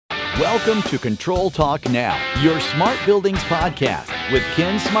Welcome to Control Talk Now, your smart buildings podcast with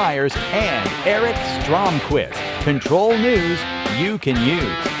Ken Smyers and Eric Stromquist. Control news you can use.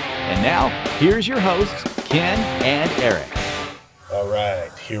 And now, here's your hosts, Ken and Eric. All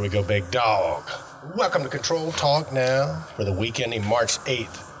right, here we go, big dog. Welcome to Control Talk Now for the week ending March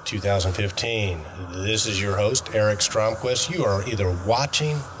 8th, 2015. This is your host, Eric Stromquist. You are either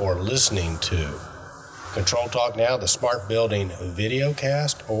watching or listening to Control Talk Now, the smart building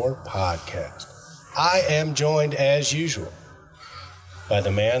videocast or podcast. I am joined, as usual, by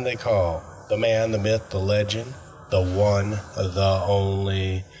the man they call the man, the myth, the legend, the one, the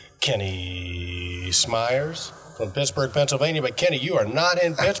only, Kenny Smyers from Pittsburgh, Pennsylvania. But Kenny, you are not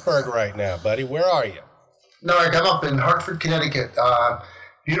in Pittsburgh right now, buddy. Where are you? No, Eric, I'm up in Hartford, Connecticut.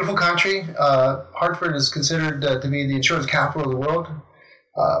 Beautiful country. Hartford is considered to be the insurance capital of the world.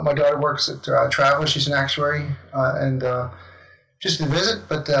 My daughter works at Travelers. She's an actuary, and just to visit,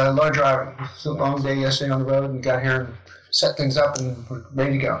 but a lot of driving. It's a long day yesterday on the road, and got here and set things up, and we're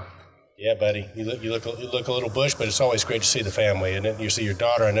ready to go. Yeah, buddy. You look a little bush, but it's always great to see the family, and you see your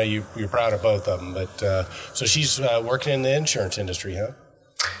daughter. I know you're proud of both of them, but so she's working in the insurance industry, huh?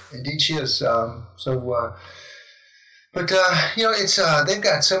 Indeed, she is. But it's they've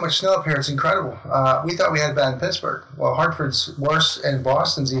got so much snow up here. It's incredible. We thought we had it bad in Pittsburgh. Well, Hartford's worse, and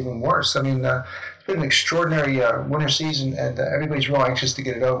Boston's even worse. I mean, it's been an extraordinary winter season, and everybody's real anxious to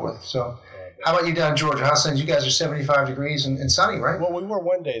get it over with. So, how about you down in Georgia? How's things? You guys are 75 degrees and sunny, right? Well, we were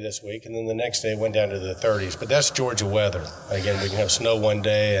one day this week, and then the next day it went down to the 30s. But that's Georgia weather. Again, we can have snow one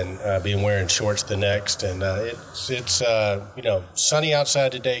day and be wearing shorts the next. And it's sunny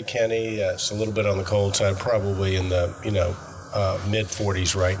outside today, Kenny. It's a little bit on the cold side, probably in the mid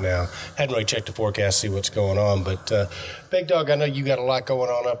 40s right now. Hadn't really checked the forecast to see what's going on, but Big Dog, I know you got a lot going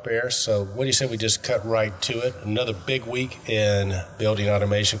on up there. So what do you say we just cut right to it? Another big week in building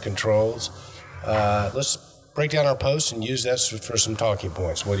automation controls. Let's break down our post and use that for some talking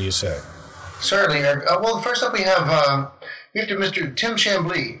points. What do you say? Certainly, Eric. Well, first up we have Mr. Tim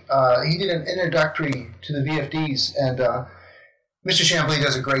Chamblee. He did an introductory to the VFDs, and Mr. Chamblee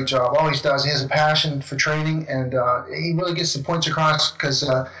does a great job. Always does. He has a passion for training, and he really gets the points across because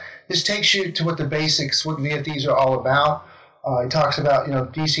this takes you to what the basics, what VFDs are all about. He talks about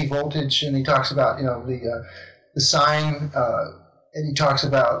DC voltage, and he talks about the sign. And he talks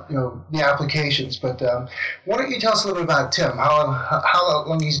about the applications, but why don't you tell us a little bit about Tim? How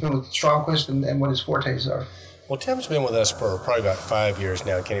long he's been with Stromquist and what his fortes are? Well, Tim's been with us for probably about 5 years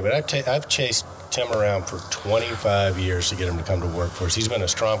now, Kenny. But I've chased Tim around for 25 years to get him to come to work for us. He's been a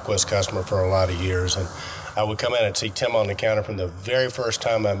Stromquist customer for a lot of years, and I would come in and see Tim on the counter from the very first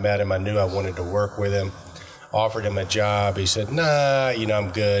time I met him. I knew I wanted to work with him. Offered him a job. He said, "Nah, I'm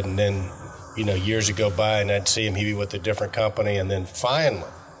good." And then years would go by, and I'd see him. He'd be with a different company, and then finally,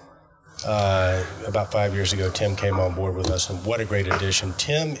 about 5 years ago, Tim came on board with us, and what a great addition!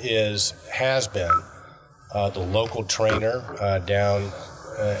 Tim has been the local trainer down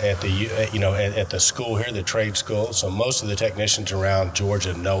at the school here, the trade school. So most of the technicians around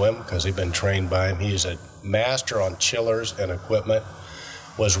Georgia know him because they've been trained by him. He's a master on chillers and equipment.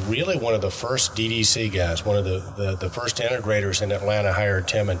 Was really one of the first DDC guys, one of the first integrators in Atlanta hired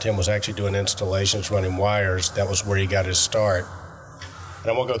Tim, and Tim was actually doing installations, running wires. That was where he got his start.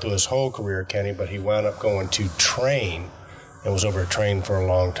 And I won't go through his whole career, Kenny, but he wound up going to Train and was over at Train for a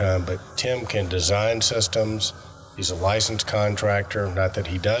long time. But Tim can design systems. He's a licensed contractor. Not that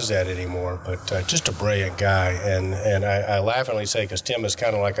he does that anymore, but just a brilliant guy. And I laughingly say, because Tim is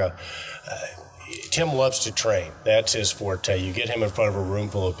kind of like Tim loves to train. That's his forte. You get him in front of a room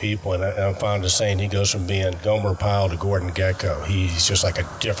full of people, and I'm fond of saying he goes from being Gomer Pyle to Gordon Gekko. He's just like a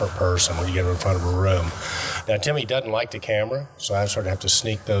different person when you get him in front of a room. Now, Timmy doesn't like the camera, so I sort of have to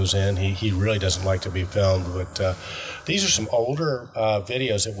sneak those in. He really doesn't like to be filmed, but these are some older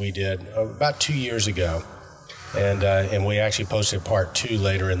videos that we did about 2 years ago. And we actually posted part 2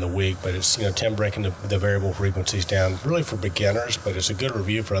 later in the week, but it's Tim breaking the variable frequencies down really for beginners, but it's a good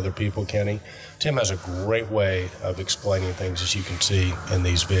review for other people, Kenny. Tim has a great way of explaining things, as you can see in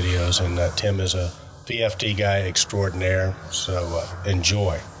these videos, and Tim is a VFD guy extraordinaire, so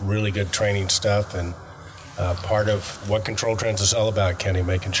enjoy. Really good training stuff, and part of what ControlTrends is all about, Kenny,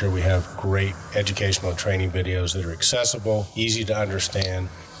 making sure we have great educational training videos that are accessible, easy to understand,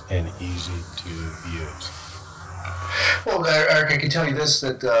 and easy to use. Well, Eric, I can tell you this,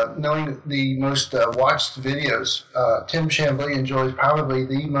 that knowing the most watched videos, Tim Chamblee enjoys probably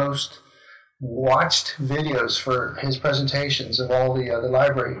the most watched videos for his presentations of all the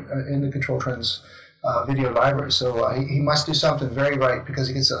library in the ControlTrends video library. So he must do something very right because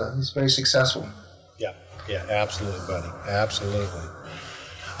he's very successful. Yeah, absolutely, buddy. Absolutely.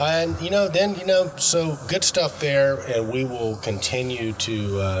 And, so good stuff there, and we will continue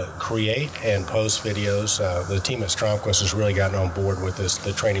to create and post videos. The team at Stromquist has really gotten on board with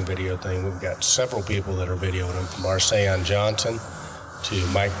the training video thing. We've got several people that are videoing them, from Arsayan Johnson to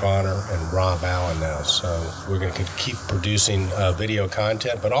Mike Bonner and Rob Allen now. So we're going to keep producing video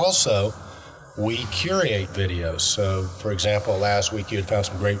content, but also we curate videos. So, for example, last week you had found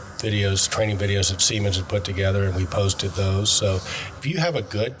some great videos, training videos that Siemens had put together, and we posted those. So if you have a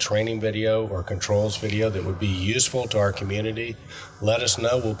good training video or controls video that would be useful to our community, let us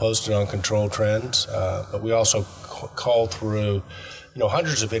know. We'll post it on ControlTrends. But we also call through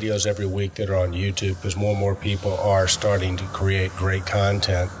hundreds of videos every week that are on YouTube, because more and more people are starting to create great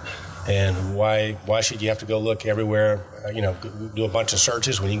content. And why should you have to go look everywhere, do a bunch of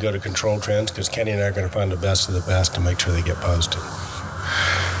searches when you can go to ControlTrends? Because Kenny and I are going to find the best of the best to make sure they get posted.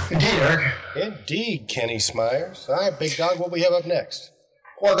 Indeed, Eric. Indeed, Kenny Smyers. All right, Big Dog, what do we have up next?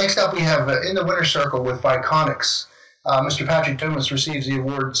 Well, next up we have in the winner's circle with Viconics. Mr. Patrick Dumas receives the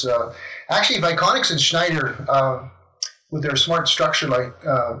awards. Actually, Viconics and Schneider, with their smart structure light,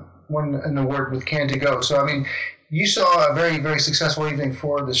 won an award with Can2Go. So, you saw a very, very successful evening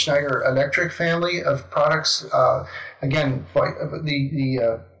for the Schneider Electric family of products. Again,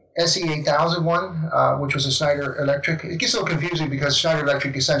 the SE8000 one, which was a Schneider Electric. It gets a little confusing because Schneider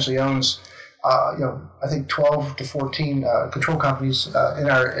Electric essentially owns, I think 12 to 14 control companies in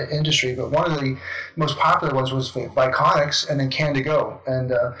our industry. But one of the most popular ones was Viconics and then Can2Go.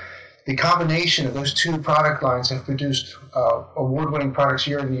 And the combination of those two product lines have produced award-winning products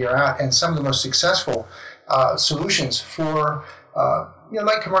year in, year out, and some of the most successful solutions for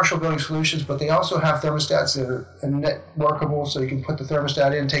like commercial building solutions, but they also have thermostats that are networkable, so you can put the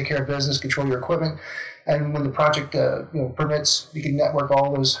thermostat in, take care of business, control your equipment, and when the project permits, you can network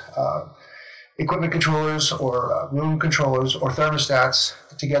all those equipment controllers or room controllers or thermostats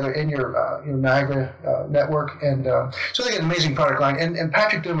together in your Niagara network, and so they get an amazing product line. And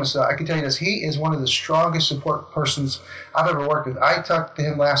Patrick Dumas, I can tell you this, he is one of the strongest support persons I've ever worked with. I talked to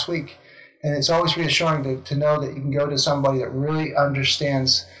him last week. And it's always reassuring to know that you can go to somebody that really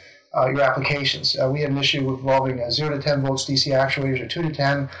understands your applications. We had an issue involving 0 to 10 volts DC actuators or 2 to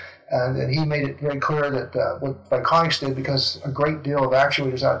 10, and he made it very clear that what Viconics did, because a great deal of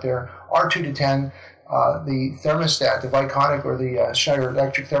actuators out there are 2 to 10, the thermostat, the Viconic or the Schneider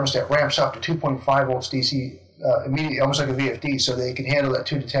Electric thermostat ramps up to 2.5 volts DC immediately, almost like a VFD, so they can handle that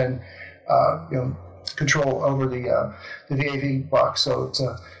 2 to 10 control over the VAV box. So it's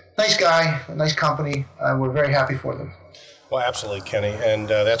a nice guy, a nice company, and we're very happy for them. Well, absolutely, Kenny. And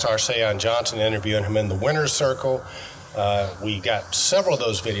that's Arsayan Johnson interviewing him in the winner's circle. We got several of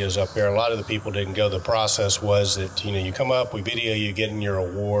those videos up there. A lot of the people didn't go. The process was that, you come up, we video you getting your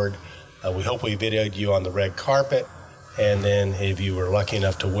award. We hope we videoed you on the red carpet. And then if you were lucky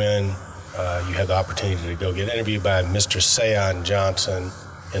enough to win, you had the opportunity to go get interviewed by Mr. Sayon Johnson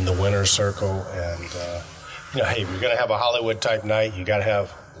in the winner's circle. And, hey, if you're going to have a Hollywood-type night, you got to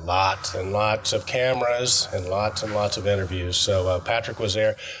have lots and lots of cameras and lots of interviews. So Patrick was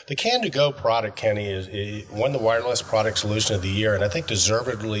there. The Can2Go product, Kenny, won the wireless product solution of the year, and I think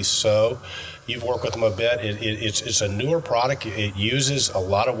deservedly so. You've worked with them a bit. It's a newer product. It uses a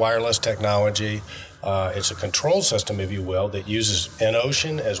lot of wireless technology. It's a control system, if you will, that uses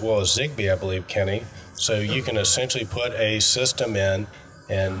InOcean as well as Zigbee, I believe, Kenny. So you can essentially put a system in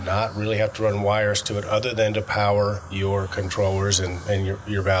and not really have to run wires to it other than to power your controllers and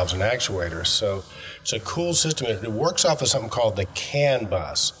your valves and actuators. So it's a cool system. It works off of something called the CAN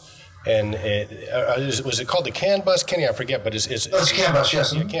bus. And was it called the CAN bus, Kenny? I forget, but it's CAN bus,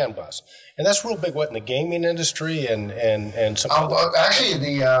 yes. Yeah, CAN bus. And that's real big, in the gaming industry and some actually, in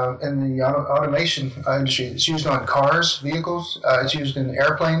the automation industry, it's used on cars, vehicles. It's used in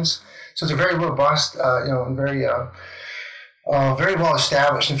airplanes. So it's a very robust, and very well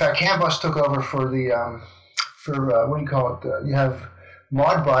established. In fact, CAN bus took over for what do you call it? You have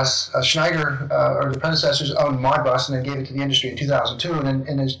Modbus. Schneider or the predecessors owned Modbus and then gave it to the industry in 2002, and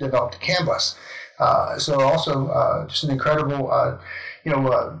then developed CAN bus. So also just an incredible,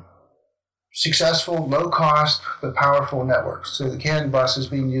 successful, low cost but powerful network. So the CAN bus is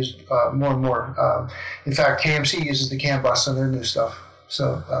being used more and more. In fact, KMC uses the CAN bus on their new stuff.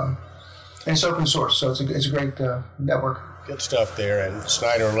 So and it's open source, so it's a great network. Good stuff there, and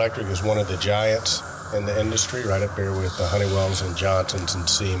Schneider Electric is one of the giants in the industry, right up there with the Honeywells and Johnsons and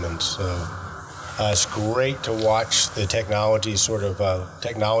Siemens. So it's great to watch the technology sort of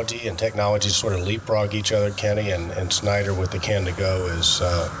leapfrog each other. Kenny and Schneider with the Can2Go is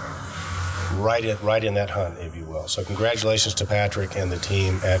right in that hunt, if you will. So congratulations to Patrick and the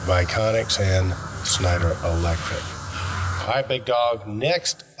team at Viconics and Schneider Electric. All right, big dog.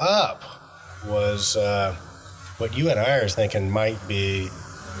 Next up was what you and I are thinking might be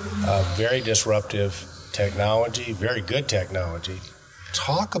a very disruptive technology, very good technology.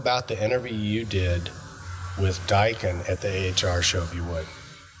 Talk about the interview you did with Daikin at the AHR show, if you would.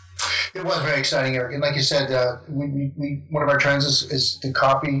 It was very exciting, Eric. And like you said, we one of our trends is to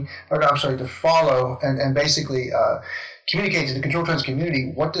to follow and basically communicate to the ControlTrends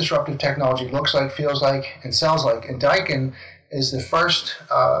community what disruptive technology looks like, feels like, and sounds like. And Daikin is the first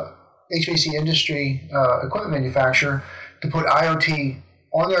HVAC industry equipment manufacturer to put IoT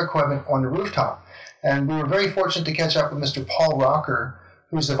on their equipment on the rooftop. And we were very fortunate to catch up with Mr. Paul Rocker,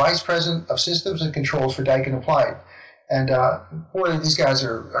 who's the Vice President of Systems and Controls for Daikin Applied. And boy, these guys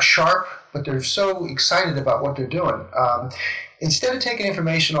are sharp, but they're so excited about what they're doing. Instead of taking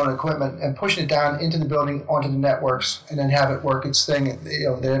information on equipment and pushing it down into the building, onto the networks, and then have it work its thing,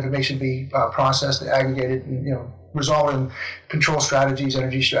 the information be processed and aggregated, and resolved in control strategies,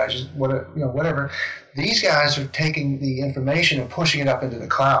 energy strategies, whatever. These guys are taking the information and pushing it up into the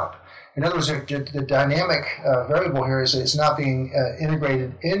cloud. In other words, the dynamic variable here is that it's not being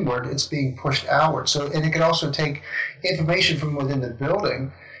integrated inward; it's being pushed outward. And it can also take information from within the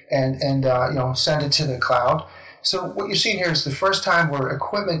building and send it to the cloud. So what you're seeing here is the first time where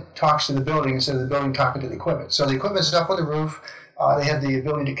equipment talks to the building instead of the building talking to the equipment. So the equipment's up on the roof. They have the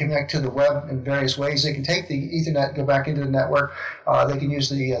ability to connect to the web in various ways. They can take the Ethernet, go back into the network. They can use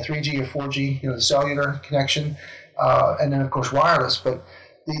the 3G or 4G, the cellular connection, and then of course wireless. But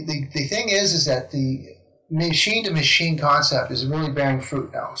the thing is that the machine-to-machine concept is really bearing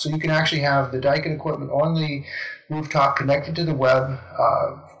fruit now. So you can actually have the Daikin equipment on the rooftop connected to the web,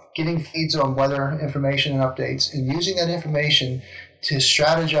 getting feeds on weather information and updates, and using that information to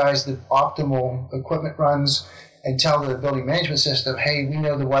strategize the optimal equipment runs and tell the building management system, hey, we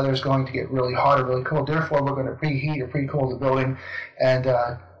know the weather is going to get really hot or really cold, therefore we're going to preheat or pre-cool the building and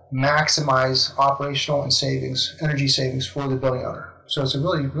maximize operational and energy savings for the building owner. So it's a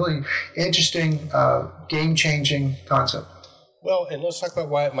really, really interesting, game-changing concept. Well, and let's talk about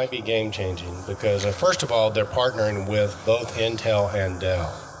why it might be game-changing, because first of all, they're partnering with both Intel and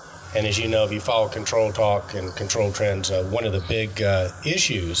Dell. And as you know, if you follow ControlTalk and ControlTrends, one of the big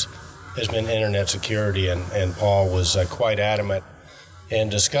issues has been internet security, and Paul was quite adamant in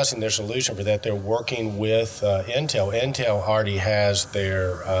discussing their solution for that. They're working with Intel. Intel already has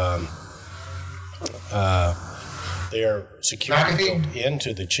their security built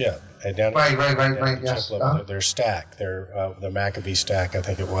into the chip. And down right, yes. Their stack, the McAfee stack, I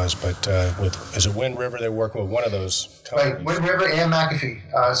think it was, but is it Wind River? They're working with one of those companies. Right, Wind River and McAfee,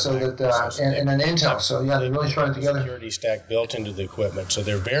 and then Intel. So yeah, they're really throwing it together. Security stack built into the equipment, so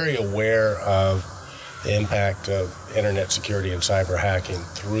they're very aware of the impact of internet security and cyber hacking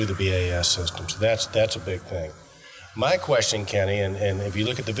through the BAS system. So that's a big thing. My question, Kenny, and if you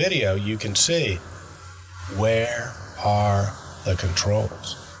look at the video, you can see, where are the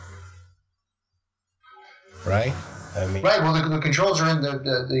controls? Right? Right. Well, the controls are in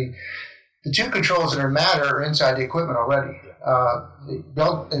the two controls that are inside the equipment already.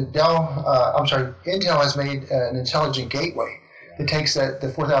 Intel has made an intelligent gateway that takes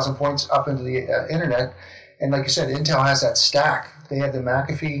the 4,000 points up into the internet, and like you said, Intel has that stack. They have the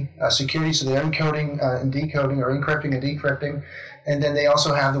McAfee security, so they're encoding and decoding, or encrypting and decrypting, and then they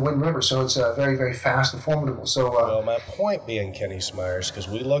also have the Wind River, so it's very, very fast and formidable. So, well, my point being, Kenny Smyers, because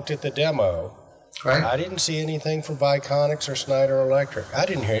we looked at the demo. Right. I didn't see anything from Viconics or Schneider Electric. I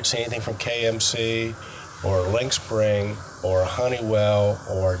didn't see anything from KMC or Linkspring or Honeywell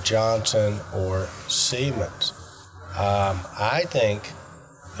or Johnson or Siemens. I think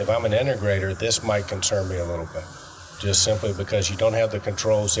if I'm an integrator, this might concern me a little bit, just simply because you don't have the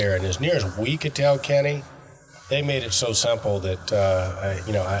controls there. And as near as we could tell, Kenny, they made it so simple that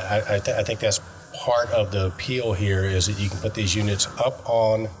I think that's part of the appeal here, is that you can put these units up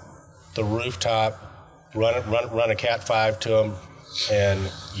on the rooftop, run a Cat 5 to them, and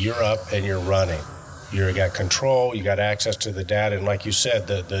you're up and you're running. You got control, you got access to the data, and like you said,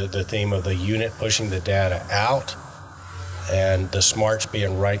 the theme of the unit pushing the data out, and the smarts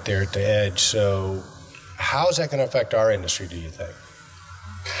being right there at the edge. So how is that going to affect our industry, do you think?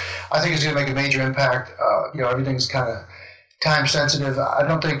 I think it's going to make a major impact. Everything's kind of time sensitive. I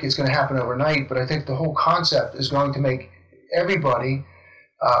don't think it's going to happen overnight, but I think the whole concept is going to make everybody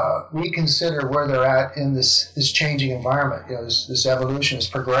reconsider where they're at in this changing environment. This evolution, this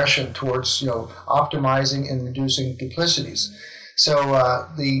progression towards optimizing and reducing duplicities. So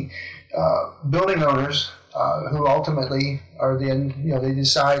the building owners, who ultimately are they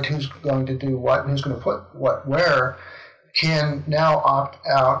decide who's going to do what and who's going to put what where, can now opt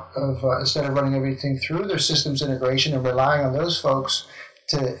out of, instead of running everything through their systems integration and relying on those folks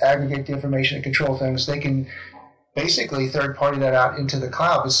to aggregate the information and control things, they can basically third-party that out into the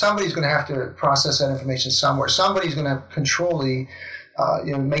cloud. But somebody's going to have to process that information somewhere. Somebody's going to control the,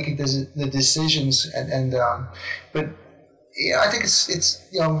 making the decisions. But yeah, I think it's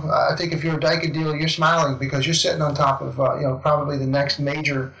I think if you're a Daikin dealer, you're smiling because you're sitting on top of probably the next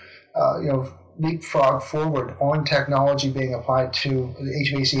major leapfrog forward on technology being applied to the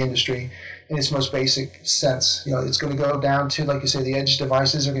HVAC industry in its most basic sense. It's going to go down to, like you say, the edge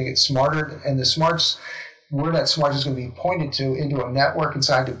devices are going to get smarter, and the smarts, where that smart is going to be pointed to into a network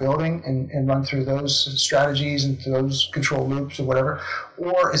inside the building and run through those strategies and through those control loops or whatever,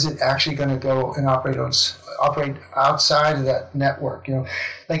 or is it actually going to go and operate outside of that network?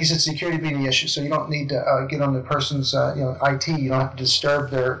 Like you said, security being the issue, so you don't need to get on the person's IT. You don't have to disturb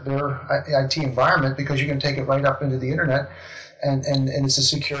their IT environment because you can take it right up into the internet, and it's a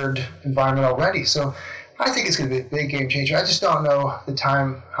secured environment already. So I think it's going to be a big game changer. I just don't know the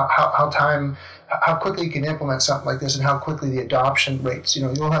time, how quickly you can implement something like this and how quickly the adoption rates.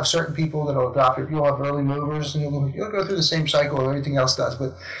 You'll have certain people that will adopt it. You'll have early movers, and you'll go through the same cycle everything else does,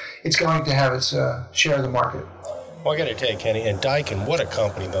 but it's going to have its share of the market. Well, I got to tell you, Kenny, and Daikin, what a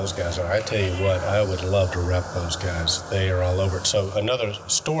company those guys are. I tell you what, I would love to rep those guys. They are all over it. So another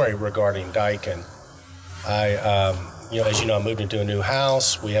story regarding Daikin. As you know, I moved into a new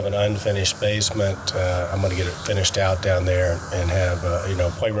house. We have an unfinished basement. I'm going to get it finished out down there and have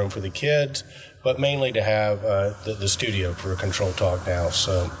playroom for the kids, but mainly to have the studio for ControlTalk now.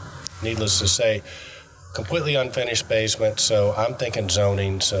 So needless to say, completely unfinished basement. So I'm thinking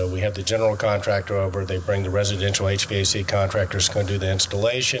zoning. So we have the general contractor over. They bring the residential HVAC contractors going to do the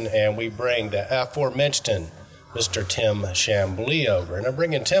installation, and we bring the aforementioned Mr. Tim Chamblee over. And I'm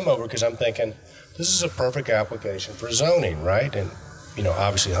bringing Tim over because I'm thinking, this is a perfect application for zoning, right? And,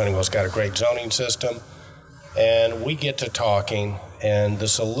 obviously Honeywell's got a great zoning system. And we get to talking, and the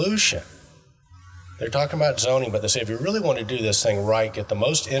solution, they're talking about zoning, but they say if you really want to do this thing right, get the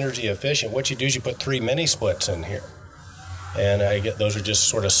most energy efficient, what you do is you put 3 mini splits in here. And those are just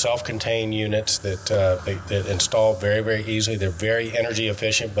sort of self-contained units that install very, very easily. They're very energy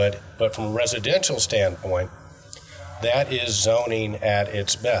efficient, but from a residential standpoint, that is zoning at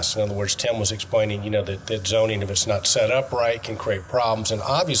its best. In other words, Tim was explaining, that zoning, if it's not set up right, can create problems. And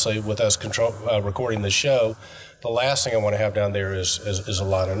obviously, with us recording the show, the last thing I want to have down there is a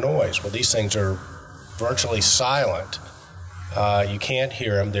lot of noise. Well, these things are virtually silent. You can't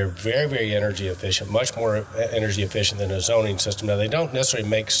hear them. They're very, very energy efficient, much more energy efficient than a zoning system. Now, they don't necessarily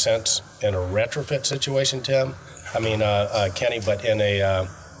make sense in a retrofit situation, Tim. Kenny, but in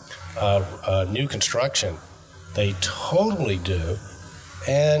a new construction, they totally do.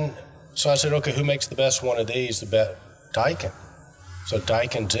 And so I said, okay, who makes the best one of these? Daikin. So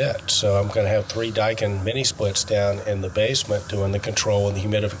Daikin's it. So I'm going to have 3 Daikin mini splits down in the basement doing the control and the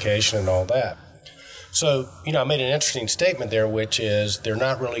humidification and all that. So, I made an interesting statement there, which is they're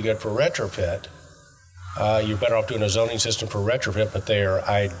not really good for retrofit. You're better off doing a zoning system for retrofit, but they are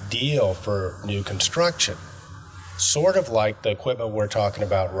ideal for new construction. Sort of like the equipment we're talking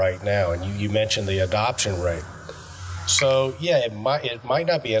about right now. And you mentioned the adoption rate. So, yeah, it might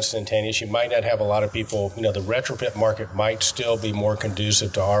not be instantaneous. You might not have a lot of people, the retrofit market might still be more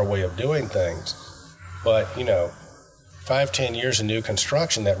conducive to our way of doing things. But, 5-10 years of new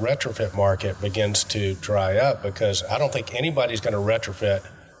construction, that retrofit market begins to dry up because I don't think anybody's going to retrofit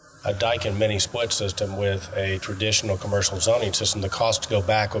a Daikin mini split system with a traditional commercial zoning system. The cost to go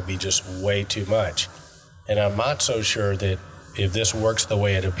back would be just way too much. And I'm not so sure that if this works the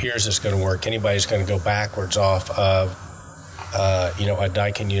way it appears it's going to work, anybody's going to go backwards off of, a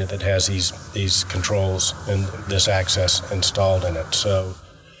Daikin unit that has these controls and this access installed in it. So,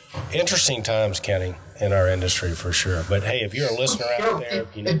 interesting times, Kenny, in our industry for sure. But hey, if you're a listener out there,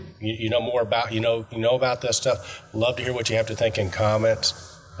 you know more about about this stuff. Love to hear what you have to think in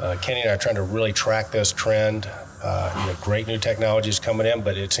comments. Kenny and I are trying to really track this trend. Great new technologies coming in,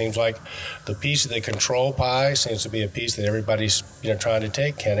 but it seems like the piece of the control pie seems to be a piece that everybody's trying to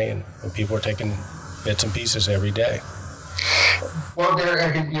take, Kenny, and people are taking bits and pieces every day. Well,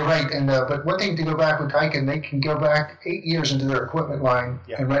 you're right, and but one thing to go back with Daikin, they can go back 8 years into their equipment line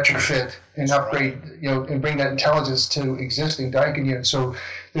and retrofit and upgrade, and bring that intelligence to existing Daikin units. So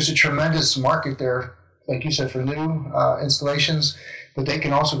there's a tremendous market there, like you said, for new installations. But they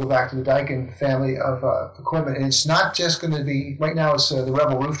can also go back to the Daikin family of equipment. And it's not just going to be, right now it's the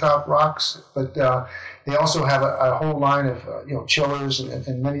Rebel rooftop rocks, but they also have a whole line of chillers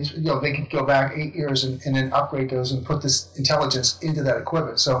and many, they can go back 8 years and then upgrade those and put this intelligence into that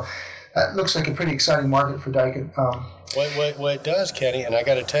equipment. So that looks like a pretty exciting market for Daikin. What it does, Kenny, and I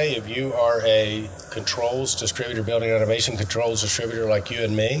got to tell you, if you are a controls distributor, building automation controls distributor like you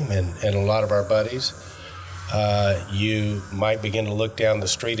and me and a lot of our buddies, you might begin to look down the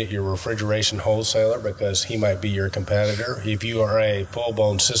street at your refrigeration wholesaler because he might be your competitor. If you are a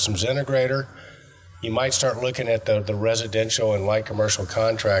full-blown systems integrator, you might start looking at the residential and light commercial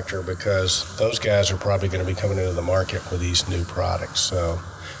contractor because those guys are probably going to be coming into the market with these new products. So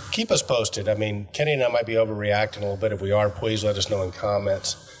keep us posted. I mean, Kenny and I might be overreacting a little bit. If we are, please let us know in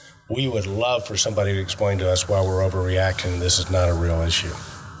comments. We would love for somebody to explain to us why we're overreacting and this is not a real issue.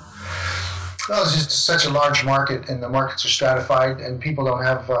 Well, it's just such a large market, and the markets are stratified, and people don't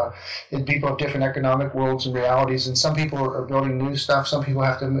have, people have different economic worlds and realities, and some people are building new stuff. Some people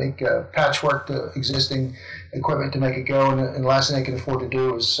have to make patchwork to existing equipment to make it go, and the last thing they can afford to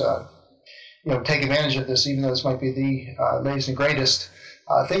do is, take advantage of this, even though this might be the latest and greatest.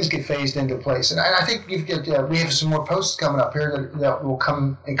 Things get phased into place, and I think we have some more posts coming up here that will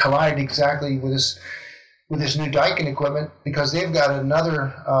come and collide exactly with this new Daikin equipment, because they've got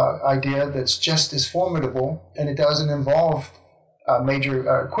another idea that's just as formidable, and it doesn't involve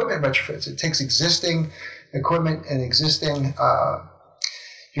major equipment retrofits. It takes existing equipment and existing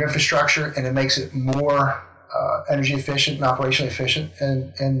your infrastructure, and it makes it more energy efficient and operationally efficient,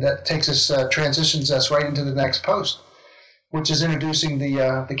 and that takes us transitions us right into the next post, which is introducing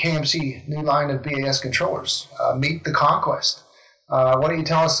the KMC new line of BAS controllers. Meet the Conquest. Why don't you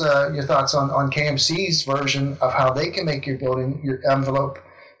tell us your thoughts on KMC's version of how they can make your building, your envelope,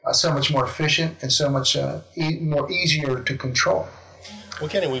 so much more efficient and so much more easier to control? Well,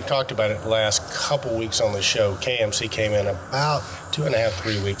 Kenny, we've talked about it the last couple weeks on the show. KMC came in about 2.5,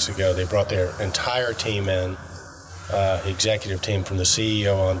 3 weeks ago. They brought their entire team in, executive team from the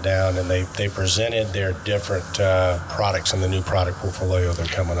CEO on down, and they presented their different products and the new product portfolio they're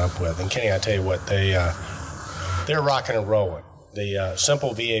coming up with. And Kenny, I tell you what, they're rocking and rolling. The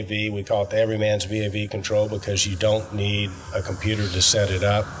simple VAV, we call it the everyman's VAV control because you don't need a computer to set it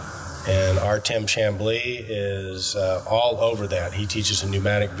up. And our Tim Chamblee is all over that. He teaches a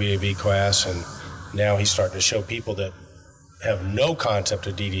pneumatic VAV class, and now he's starting to show people that have no concept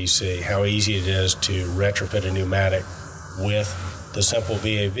of DDC how easy it is to retrofit a pneumatic with the simple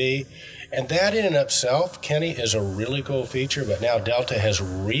VAV. And that in and of itself, Kenny, is a really cool feature, but now Delta has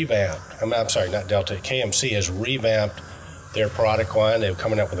revamped, KMC has revamped their product line. They're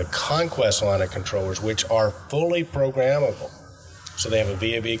coming up with a Conquest line of controllers, which are fully programmable. So they have a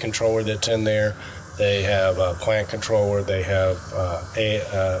VAV controller that's in there. They have a plant controller. They have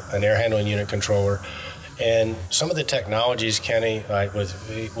an air handling unit controller. And some of the technologies, Kenny, like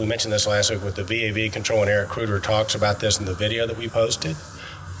we mentioned this last week with the VAV control, and Eric Kruder talks about this in the video that we posted,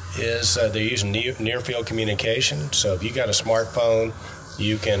 is they're using near field communication. So if you got a smartphone,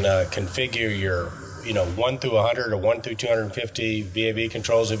 you can configure your 1 through 100 or 1 through 250 VAV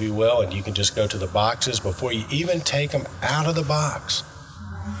controls, if you will, and you can just go to the boxes before you even take them out of the box.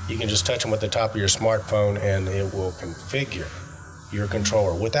 You can just touch them with the top of your smartphone, and it will configure your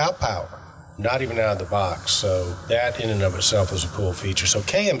controller without power, not even out of the box. So that in and of itself is a cool feature. So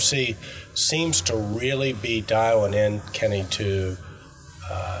KMC seems to really be dialing in, Kenny, to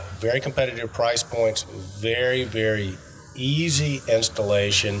very competitive price points, very, very easy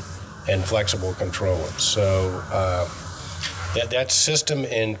installation, and flexible controllers. So that system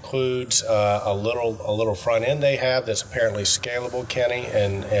includes a little front end they have that's apparently scalable, Kenny.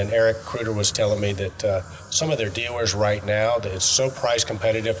 And Eric Kruder was telling me that some of their dealers right now, that it's so price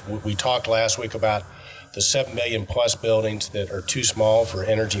competitive. We talked last week about the 7 million plus buildings that are too small for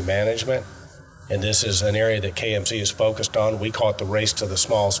energy management. And this is an area that KMC is focused on. We call it the race to the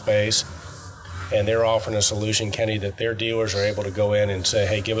small space. And they're offering a solution, Kenny, that their dealers are able to go in and say,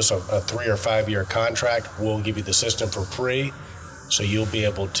 hey, give us a 3 or 5 year contract. We'll give you the system for free. So you'll be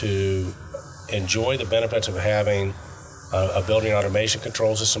able to enjoy the benefits of having a building automation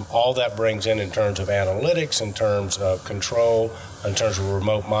control system. All that brings in terms of analytics, in terms of control, in terms of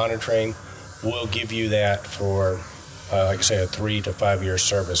remote monitoring. We'll give you that for, like I say, a 3 to 5 year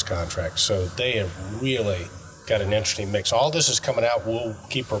service contract. So they have really got an interesting mix. All this is coming out. We'll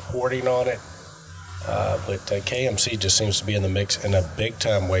keep reporting on it. But KMC just seems to be in the mix in a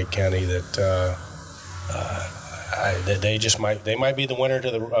big-time way, Kenny. That they might be the winner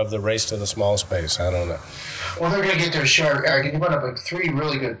of the race to the small space. I don't know. Well, they're going to get their share. Eric, you brought up 3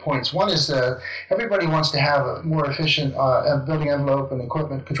 really good points. One is everybody wants to have a more efficient building envelope and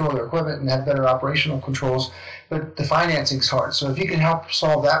equipment, control their equipment, and have better operational controls. But the financing's hard. So if you can help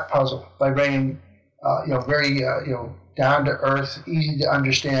solve that puzzle by bringing, very down to earth, easy to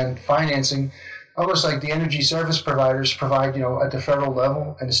understand financing almost like the energy service providers provide, at the federal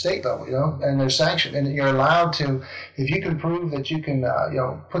level and the state level, and they're sanctioned. And you're allowed to, if you can prove that you can,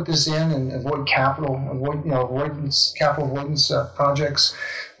 put this in and avoid capital avoidance projects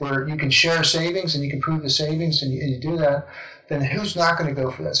where you can share savings and you can prove the savings and you do that, then who's not going to go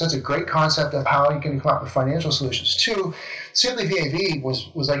for that? So it's a great concept of how you can come up with financial solutions. Two, Simply VAV was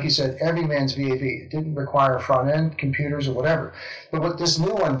like you said, every man's VAV. It didn't require front-end computers or whatever. But what this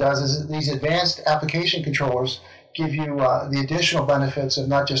new one does is these advanced application controllers give you the additional benefits of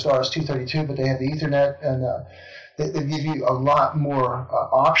not just RS-232, but they have the Ethernet, and they give you a lot more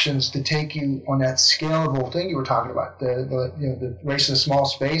options to take you on that scalable thing you were talking about, the race to the small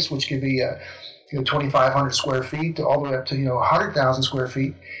space, which could be 2,500 square feet all the way up to 100,000 square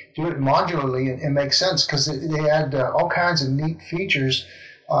feet. Do it modularly and make sense, because they add all kinds of neat features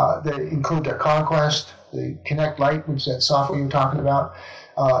that include their Conquest, the Connect Lite, which is that software you were talking about.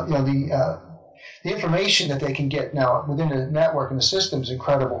 The information that they can get now within the network and the system is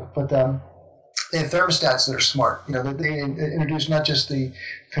incredible. But they have thermostats that are smart. They introduce not just the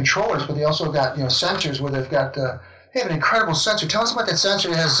controllers, but they also got sensors where they have an incredible sensor. Tell us about that sensor.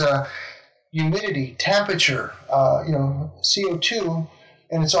 It has humidity, temperature, CO2,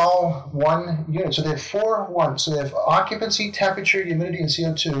 and it's all one unit. So they have So they have occupancy, temperature, humidity, and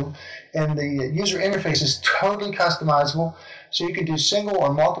CO2, and the user interface is totally customizable. So you can do single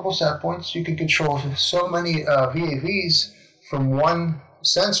or multiple set points. You can control so many VAVs from one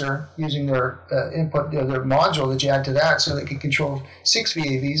sensor using their input, their module that you add to that, so they can control 6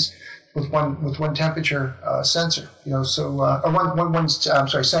 VAVs with one temperature sensor.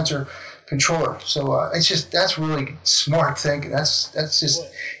 Sensor controller. So that's really smart thinking. It just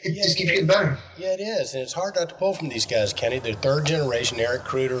keeps getting better. Yeah, it is, and it's hard not to pull from these guys, Kenny. They're third generation. Eric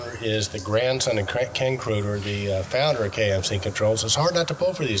Kruder is the grandson of Ken Kruder, the founder of KMC Controls. It's hard not to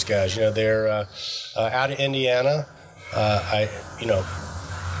pull for these guys. They're out of Indiana. An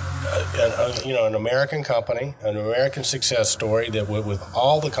American company, an American success story that with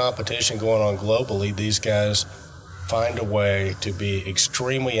all the competition going on globally, these guys find a way to be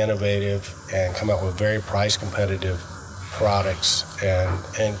extremely innovative and come out with very price competitive products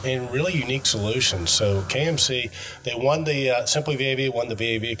and really unique solutions. So KMC, they won the Simply VAV, won the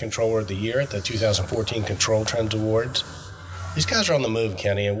VAV Controller of the Year at the 2014 ControlTrends Awards. These guys are on the move,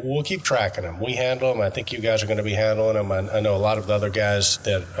 Kenny, and we'll keep tracking them. We handle them. I think you guys are going to be handling them. I know a lot of the other guys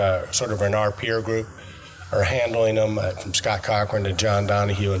that sort of are in our peer group are handling them, from Scott Cochran to John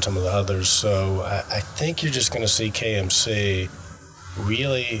Donahue and some of the others. So I think you're just going to see KMC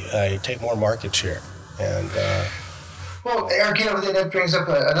really take more market share. And well, Eric, that brings up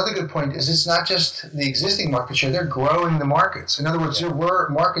another good point. Is it's not just the existing market share; they're growing the markets. In other words, there were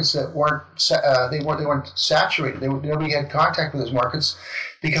markets that weren't saturated. Nobody had contact with those markets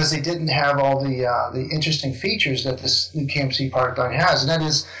because they didn't have all the interesting features that this new KMC product line has, and that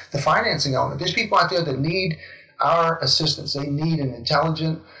is the financing element. There's people out there that need our assistance. They need an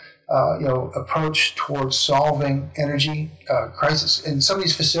intelligent approach towards solving energy crisis. In some of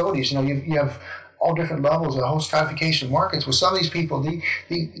these facilities, you have all different levels of whole stratification markets. With some of these people,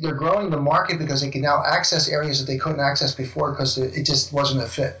 they're growing the market because they can now access areas that they couldn't access before because it just wasn't a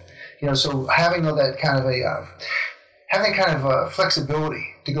fit. So having that kind of flexibility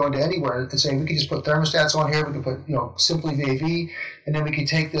to go into anywhere and say we can just put thermostats on here, we can put Simply VAV, and then we can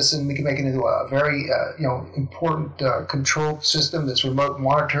take this and we can make it into a very important control system that's remote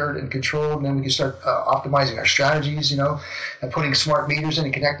monitored and controlled, and then we can start optimizing our strategies, and putting smart meters in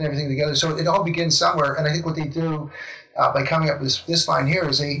and connecting everything together. So it all begins somewhere, and I think what they do by coming up with this line here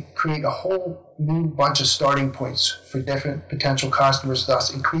is they create a whole new bunch of starting points for different potential customers,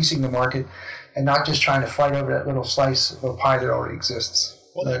 thus increasing the market and not just trying to fight over that little slice of a pie that already exists.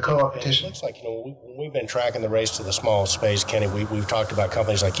 Well, the co-opetition. It looks like, we've been tracking the race to the small space, Kenny. We've talked about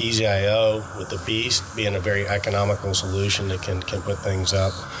companies like EasyIO with the Beast being a very economical solution that can put things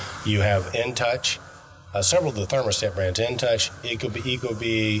up. You have InTouch, several of the thermostat brands, InTouch,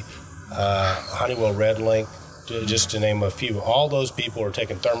 Ecobee, Honeywell RedLink, just to name a few. All those people are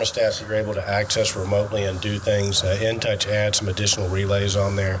taking thermostats that you're able to access remotely and do things. InTouch adds some additional relays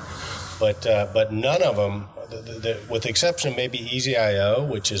on there. But none of them, with the exception of maybe EasyIO,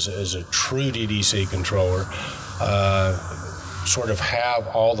 which is a true DDC controller, sort of have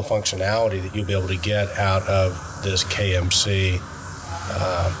all the functionality that you'll be able to get out of this KMC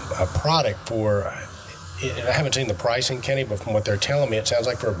product for, I haven't seen the pricing, Kenny, but from what they're telling me, it sounds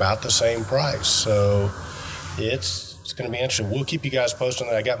like for about the same price. So it's going to be interesting. We'll keep you guys posted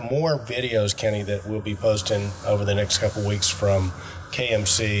on that. I got more videos, Kenny, that we'll be posting over the next couple of weeks from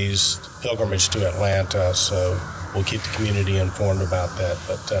KMC's pilgrimage to Atlanta. So we'll keep the community informed about that.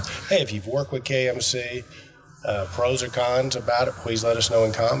 But hey, if you've worked with KMC, pros or cons about it, please let us know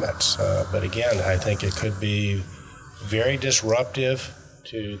in comments. But again, I think it could be very disruptive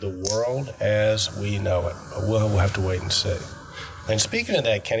to the world as we know it. But we'll have to wait and see. And speaking of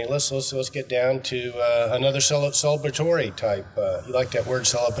that, Kenny, let's get down to another celebratory type. You like that word,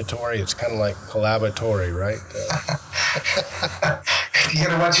 celebratory? It's kind of like collaboratory, right? You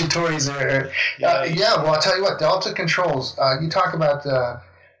got a bunch of Tories there. Yeah, well, I'll tell you what, Delta Controls, you talk about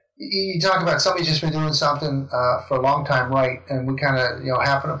somebody's just been doing something for a long time right, and we kind of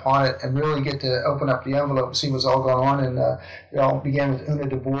happen upon it and really get to open up the envelope and see what's all going on. And it all began with Una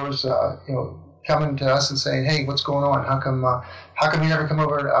DeBoer's coming to us and saying, "Hey, what's going on? How come you never come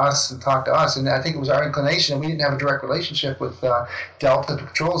over to us and talk to us?" And I think it was our inclination. We didn't have a direct relationship with Delta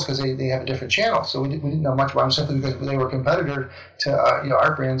Controls because they have a different channel, so we didn't know much about them simply because they were a competitor to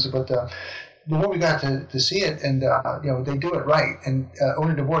our brands. But the more we got to see it, and they do it right. And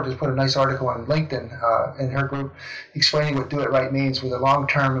Una DeBoer just put a nice article on LinkedIn in her group explaining what "do it right" means with a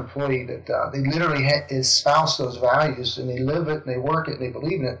long-term employee that they literally espouse those values and they live it and they work it and they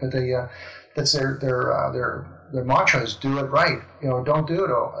believe in it. But that's their mantra is "do it right." Don't do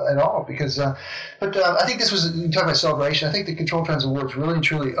it at all. Because, but I think this was, you talk about celebration. I think the Control Trends Awards really and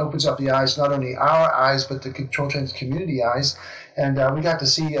truly opens up the eyes, not only our eyes, but the Control Trends community eyes. And we got to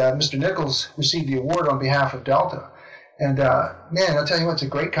see Mr. Nichols receive the award on behalf of Delta. And man, I'll tell you what, it's a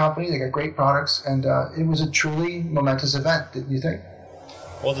great company. They got great products, and it was a truly momentous event. Didn't you think?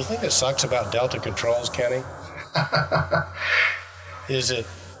 Well, the thing that sucks about Delta Controls, Kenny, is that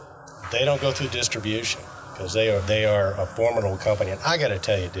they don't go through distribution because they are a formidable company. And I got to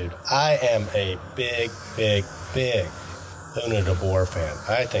tell you, dude, I am a big Una DeBoer fan.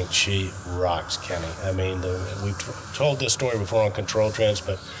 I think she rocks, Kenny. I mean, we've told this story before on Control Trends,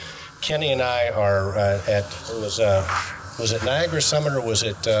 but Kenny and I are at, was it Niagara Summit or was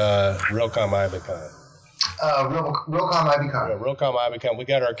it Realcomm Ibicon? Realcomm Ibicon. Yeah, Realcomm Ibicon. We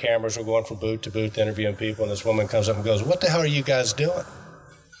got our cameras. We're going from booth to booth interviewing people, and this woman comes up and goes, "What the hell are you guys doing?"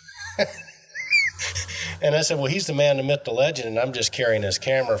 And I said, "Well, he's the man, the myth, the legend, and I'm just carrying his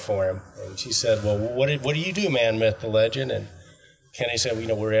camera for him." And she said, "Well, what do you do, man, myth, the legend?" And Kenny said,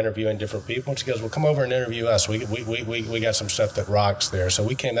 "We're interviewing different people." And she goes, "Well, come over and interview us. We got some stuff that rocks there." So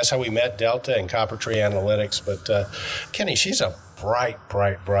we came. That's how we met Delta and Coppertree Analytics. But Kenny, she's a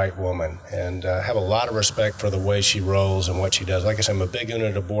bright woman, and I have a lot of respect for the way she rolls and what she does. Like I said, I'm a big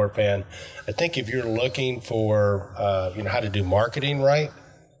Una DeBoer fan. I think if you're looking for how to do marketing right,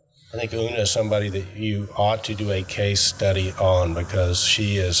 I think Una is somebody that you ought to do a case study on because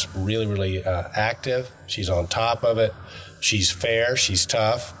she is really active. She's on top of it. She's fair. She's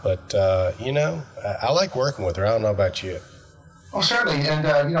tough. But, I like working with her. I don't know about you. Oh, certainly. And,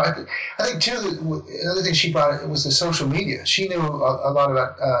 I think, too, another thing she brought was the social media. She knew a lot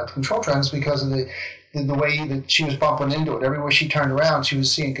about Control Trends because of the way that she was bumping into it. Everywhere she turned around, she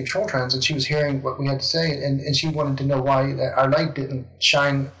was seeing Control Trends, and she was hearing what we had to say, and she wanted to know why our light didn't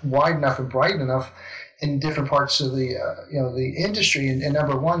shine wide enough and bright enough in different parts of the industry. And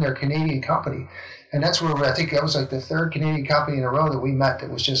number one, they're a Canadian company. And that's where I think that was like the third Canadian company in a row that we met that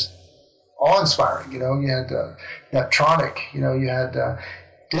was just awe-inspiring. You had Neptronic, you had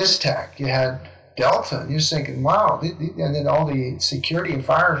Distech, you had Delta. You're just thinking, wow. And then all the security and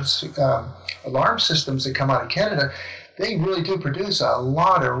fire alarm systems that come out of Canada, they really do produce a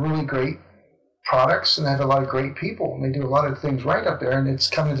lot of really great products and have a lot of great people. And they do a lot of things right up there. And it's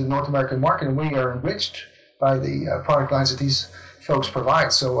coming to the North American market, and we are enriched by the product lines that these folks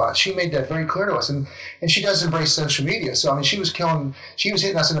provide. So she made that very clear to us, and she does embrace social media. So I mean, she was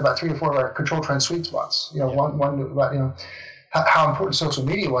hitting us in about 3 or 4 of our Control Trend sweet spots. One about how important social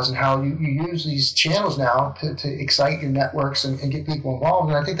media was and how you use these channels now to excite your networks and get people involved.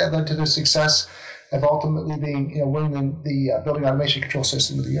 And I think that led to the success of ultimately being winning the Building Automation Control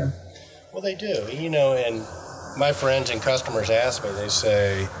System of the Year. Well, they do. And my friends and customers ask me, they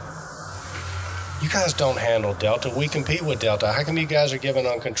say, "You guys don't handle Delta. We compete with Delta. How come you guys are giving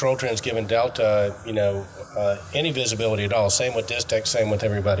on Control Trends, giving Delta, any visibility at all? Same with Distech, same with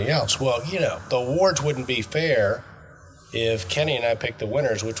everybody else." Well, the awards wouldn't be fair if Kenny and I pick the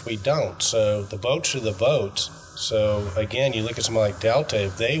winners, which we don't. So the votes are the votes. So again, you look at somebody like Delta,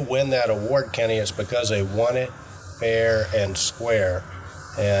 if they win that award, Kenny, it's because they won it fair and square.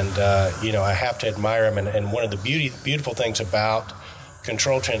 And, I have to admire them. And one of the beautiful things about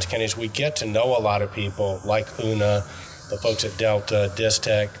Control Trends, Kenny, is we get to know a lot of people like Una, the folks at Delta,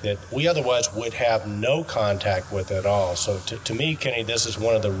 Distech, that we otherwise would have no contact with at all. So to me, Kenny, this is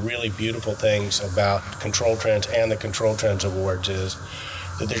one of the really beautiful things about Control Trends and the Control Trends Awards is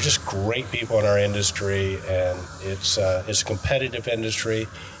that they're just great people in our industry, and it's a competitive industry.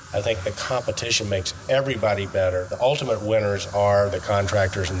 I think the competition makes everybody better. The ultimate winners are the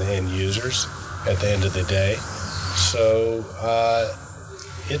contractors and the end users at the end of the day. So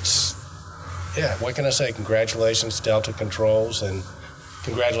what can I say? Congratulations, Delta Controls, and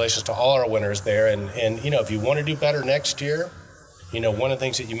congratulations to all our winners there. And if you want to do better next year, one of the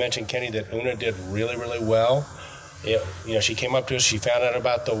things that you mentioned, Kenny, that Una did really, really well, she came up to us, she found out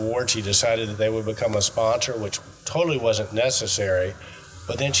about the award, she decided that they would become a sponsor, which totally wasn't necessary.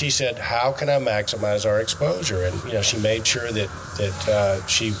 But then she said, how can I maximize our exposure? And, she made sure that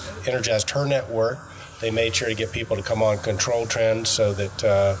she energized her network. They made sure to get people to come on ControlTrends so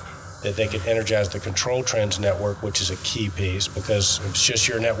that they could energize the ControlTrends network, which is a key piece, because if it's just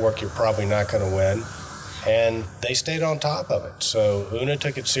your network, you're probably not going to win. And they stayed on top of it. So Una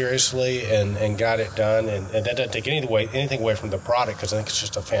took it seriously and got it done. And that doesn't take anything away from the product, because I think it's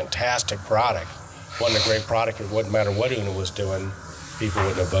just a fantastic product. It wasn't a great product. It wouldn't matter what Una was doing. People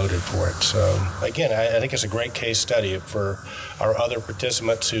wouldn't have voted for it. So, again, I think it's a great case study for our other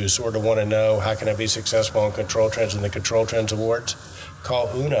participants who sort of want to know, how can I be successful on ControlTrends and the ControlTrends Awards?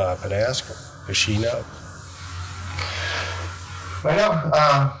 Call Una up and ask her, because she knows. Right on.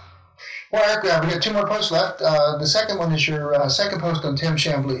 Well, Eric, we got 2 more posts left. The second one is your second post on Tim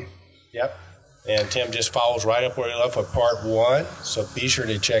Chamblee. Yep. And Tim just follows right up where he left with part 1, so be sure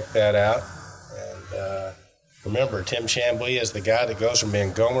to check that out. And remember, Tim Chamblee is the guy that goes from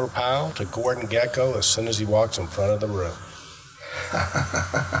being Gomer Pyle to Gordon Gekko as soon as he walks in front of the room.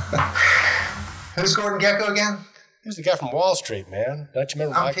 Who's Gordon Gekko again? He's the guy from Wall Street, man. Don't you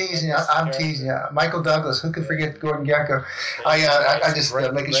remember? I'm teasing you. Michael Douglas. Who could forget Gordon Gekko? I just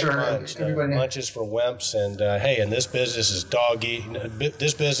making sure everybody. Lunches for wimps, and hey, and this business is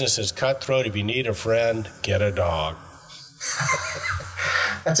this business is cutthroat. If you need a friend, get a dog.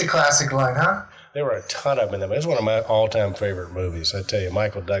 That's a classic line, huh? There were a ton of them in them. It's one of my all-time favorite movies. I tell you,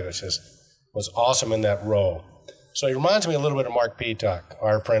 Michael Douglas just was awesome in that role. So he reminds me a little bit of Mark Peacock,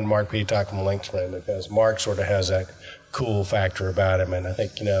 our friend Mark Peacock from Linksman, because Mark sort of has that cool factor about him. And I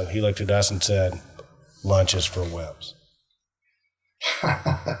think, he looked at us and said, lunches for wimps.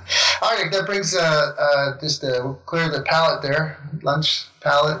 All right, that brings we'll clear the palette there, lunch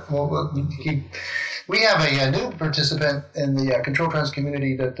palette. We'll keep. We have a new participant in the ControlTrends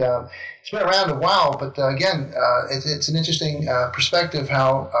community that it's been around a while, but again, it's an interesting perspective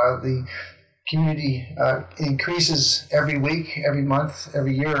how the community increases every week, every month,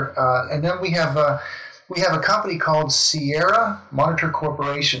 every year, and then we have a company called Sierra Monitor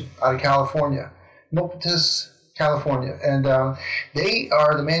Corporation out of California, Milpitas, California, and they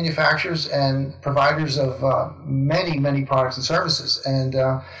are the manufacturers and providers of many, many products and services. And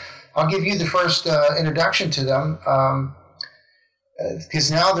I'll give you the first introduction to them,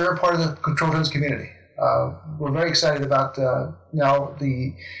 because now they're a part of the ControlTrends community. We're very excited about now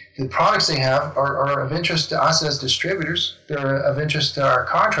the products they have are of interest to us as distributors. They're of interest to our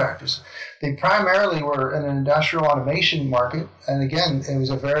contractors. They primarily were in an industrial automation market, and again, it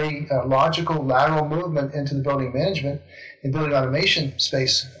was a very logical lateral movement into the building management and building automation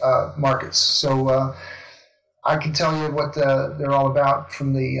space markets. So I can tell you what they're all about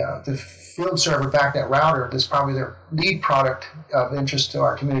from the FieldServer BACnet router. That's probably their lead product of interest to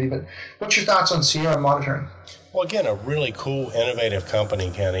our community. But what's your thoughts on Sierra Monitoring? Well, again, a really cool, innovative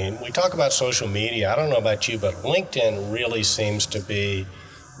company, Kenny. And we talk about social media. I don't know about you, but LinkedIn really seems to be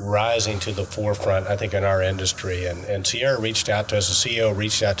rising to the forefront, I think, in our industry. And Sierra reached out to us, the CEO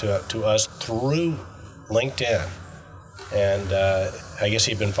reached out to us through LinkedIn. And I guess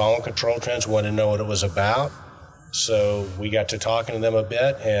he'd been following ControlTrends, wanted to know what it was about. So we got to talking to them a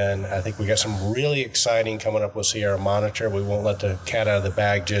bit, and I think we got some really exciting coming up with Sierra Monitor. We won't let the cat out of the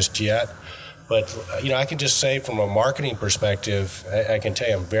bag just yet. But, I can just say from a marketing perspective, I can tell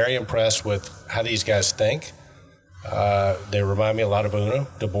you I'm very impressed with how these guys think. They remind me a lot of Una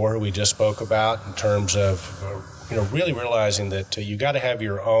DeBoer, who we just spoke about, in terms of, really realizing that you got to have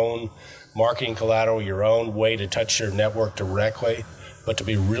your own marketing collateral, your own way to touch your network directly. But to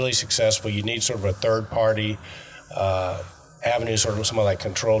be really successful, you need sort of a third-party avenue, sort of something like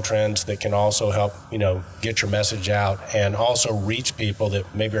ControlTrends that can also help, get your message out and also reach people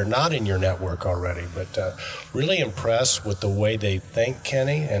that maybe are not in your network already. But really impressed with the way they think,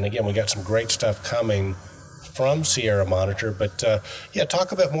 Kenny. And again, we got some great stuff coming from Sierra Monitor. But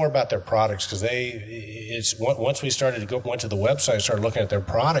talk a bit more about their products, because once we went to the website, started looking at their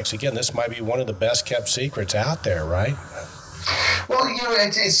products. Again, this might be one of the best kept secrets out there, right? Well,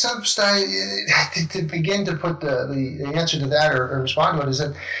 it's some style to begin to put the answer to that or respond to it is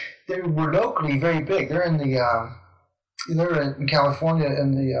that they were locally very big. They're in the they're in California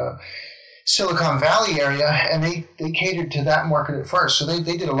in the Silicon Valley area, and they catered to that market at first. So they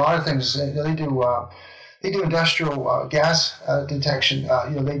did a lot of things. They do industrial gas detection.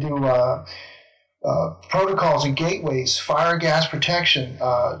 They do protocols and gateways, fire gas protection.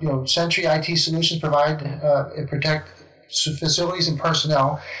 Sentry IT Solutions provide and protect facilities and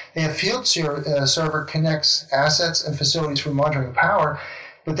personnel. They have FieldServer connects assets and facilities for monitoring power.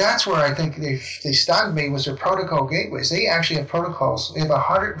 But that's where I think they stunned me was their protocol gateways. They actually have protocols. They have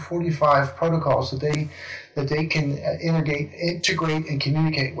 145 protocols that they can integrate and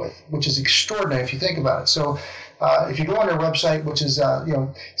communicate with, which is extraordinary if you think about it. So if you go on their website, which is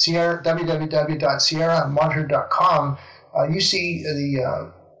www.sierramonitor.com, you see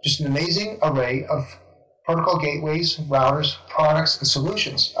just an amazing array of protocol gateways, routers, products, and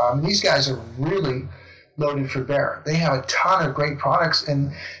solutions. These guys are really loaded for bear. They have a ton of great products,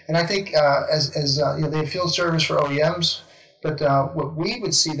 and I think they have field service for OEMs. But what we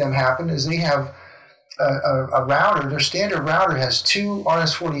would see them happen is they have a router. Their standard router has 2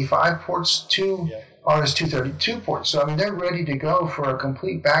 RS-45 ports, 2 RS-232 ports. So they're ready to go for a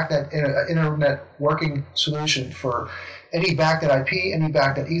complete BACnet internet working solution for any BACnet IP, any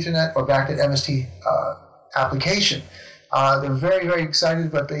BACnet Ethernet, or BACnet MST application. They're very, very excited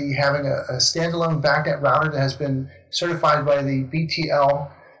about having a standalone BACnet router that has been certified by the BTL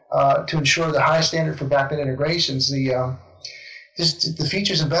to ensure the highest standard for BACnet integrations. Just the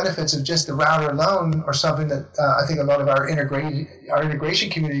features and benefits of just the router alone are something that I think a lot of our integration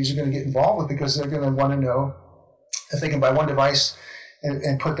communities are going to get involved with, because they're going to want to know if they can buy one device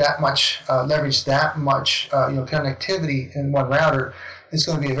and put that much, leverage that much connectivity in one router. It's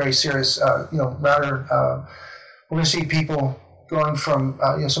going to be a very serious router. We're going to see people going from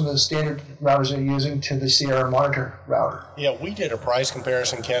some of the standard routers they're using to the Sierra Monitor router. Yeah, we did a price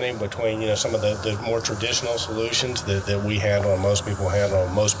comparison, Kenny, between some of the more traditional solutions that we handle and most people handle,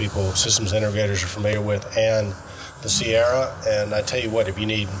 most people, systems integrators are familiar with, and the Sierra. And I tell you what, if you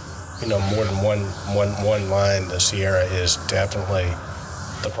need more than one line, the Sierra is definitely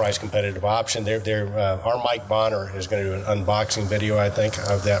the price competitive option. Our Mike Bonner is going to do an unboxing video, I think,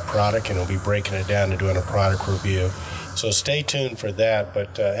 of that product, and he'll be breaking it down and doing a product review. So stay tuned for that.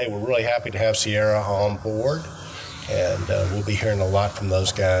 But hey, we're really happy to have Sierra on board, and we'll be hearing a lot from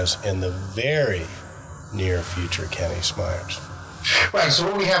those guys in the very near future, Kenny Smyers. Right, so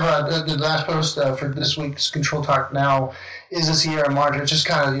what we have, the last post for this week's Control Talk Now is a Sierra Monitor. It's just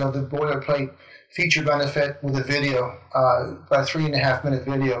kind of the boilerplate feature benefit with a video, about a 3.5-minute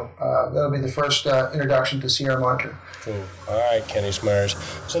video. That'll be the first introduction to Sierra Monitor. Cool. All right, Kenny Smyers.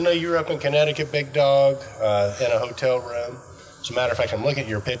 So I know you're up in Connecticut, big dog, in a hotel room. As a matter of fact, I'm looking at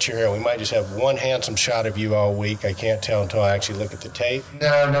your picture here. We might just have one handsome shot of you all week. I can't tell until I actually look at the tape. No.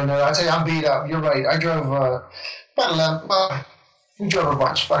 I'd say I'm beat up. You're right. I drove about 11. We drove a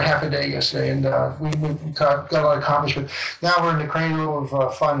bunch, about half a day yesterday, and we got a lot accomplished. But now we're in the cradle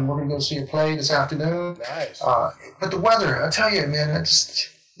of fun. We're going to go see a play this afternoon. Nice. But the weather, I tell you, man, this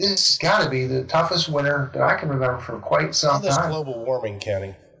has got to be the toughest winter that I can remember for quite some This time. global warming,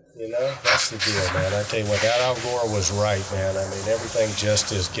 Kenny. That's the deal, man. I tell you what, that Al Gore was right, man. Everything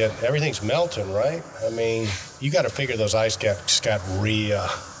just is everything's melting, right? You got to figure those ice caps got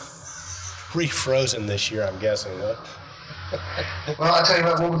refrozen this year, I'm guessing, huh? Well, I'll tell you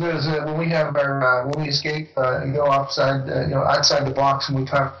what we'll do is when we escape and go outside, outside the box, and we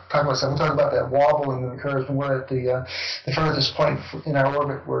talk about stuff. We'll talk about that wobbling that occurs when we're at the furthest point in our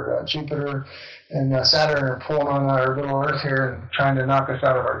orbit, where Jupiter and Saturn are pulling on our little Earth here and trying to knock us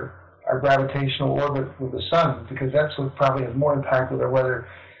out of our gravitational orbit with the sun, because that's what probably has more impact with our weather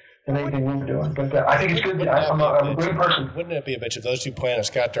than anything we were doing. But I think it's good. I'm a great person. Wouldn't it be a bitch if those two planets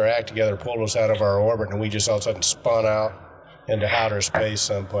got their act together, pulled us out of our orbit, and we just all of a sudden spun out into outer space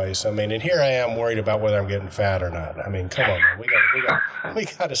someplace? And here I am worried about whether I'm getting fat or not. Come on, man. We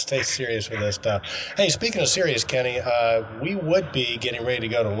got to stay serious with this stuff. Hey, speaking of serious, Kenny, we would be getting ready to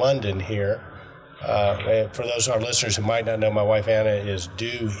go to London here. For those of our listeners who might not know, my wife Anna is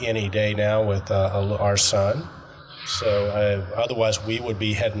due any day now with our son. So otherwise, we would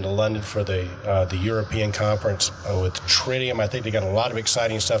be heading to London for the European conference with Tritium. I think they got a lot of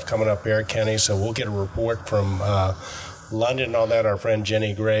exciting stuff coming up there, Kenny. So we'll get a report from London and all that, our friend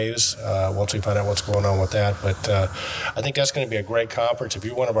Jenny Graves, once we find out what's going on with that. But I think that's going to be a great conference. If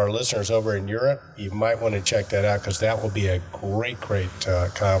you're one of our listeners over in Europe, you might want to check that out, because that will be a great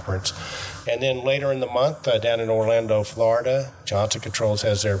conference. And then later in the month, down in Orlando, Florida, Johnson Controls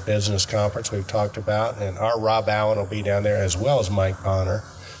has their business conference we've talked about, and our Rob Allen will be down there, as well as Mike Bonner.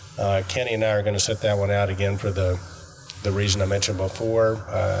 Kenny and I are going to set that one out again for the reason I mentioned before.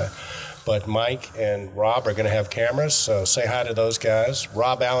 But Mike and Rob are going to have cameras, so say hi to those guys.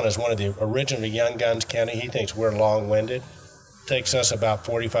 Rob Allen is one of the original Young Guns, Kenny. He thinks we're long-winded. Takes us about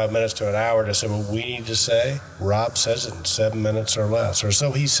 45 minutes to an hour to say what we need to say. Rob says it in 7 minutes or less, or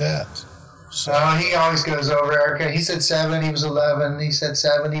so he says. So he always goes over, Erica. He said 7, he was 11. He said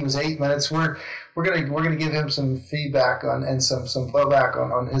 7, he was 8 minutes. We're gonna give him some feedback on and some blowback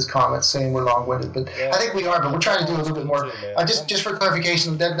on his comments saying we're long-winded. But yeah, I think we are. But we're trying to do a little bit more. Just for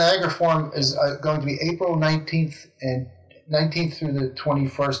clarification, that Niagara Forum is going to be April 19th through the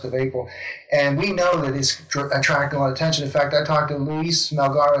 21st of April, and we know that it's attracting a lot of attention. In fact, I talked to Luis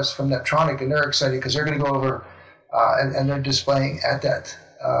Malgares from Neptronic, and they're excited because they're going to go over and they're displaying at that.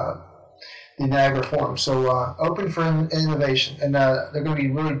 The Niagara Forum. So open for innovation, and they're going to be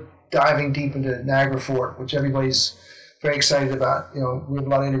really diving deep into Niagara Fort, which everybody's very excited about. You know, we have a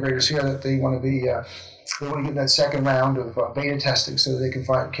lot of integrators here that they want to be, they want to get that second round of beta testing so that they can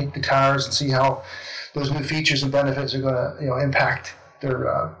kick the tires and see how those new features and benefits are going to, impact their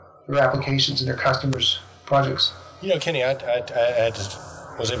applications and their customers' projects. Kenny, I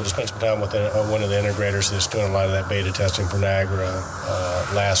was able to spend some time with one of the integrators that's doing a lot of that beta testing for Niagara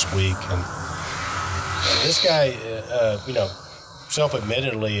last week, and this guy,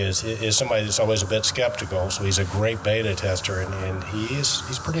 self-admittedly is somebody that's always a bit skeptical. So he's a great beta tester, and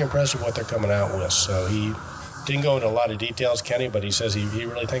he's pretty impressed with what they're coming out with. So he didn't go into a lot of details, Kenny, but he says he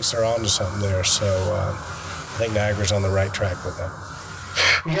really thinks they're on to something there. So I think Niagara's on the right track with that.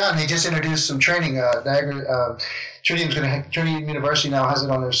 Yeah, and they just introduced some training. Niagara Trinity University now has it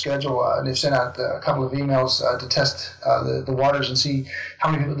on their schedule, and they've sent out a couple of emails to test the waters and see how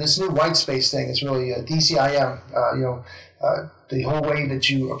many people. This new white space thing is really DCIM. The whole way that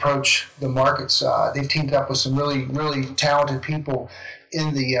you approach the markets. They've teamed up with some really, really talented people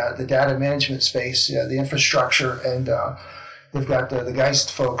in the data management space, the infrastructure, and they've got the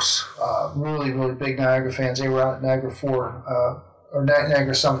Geist folks, really, really big Niagara fans. They were out at Niagara 4. Or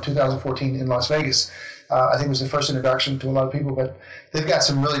Niagara Summit 2014 in Las Vegas. I think it was the first introduction to a lot of people, but they've got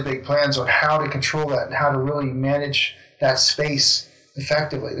some really big plans on how to control that and how to really manage that space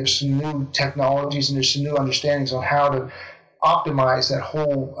effectively. There's some new technologies and there's some new understandings on how to optimize that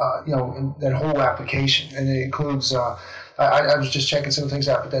whole, that whole application. And it includes, I was just checking some things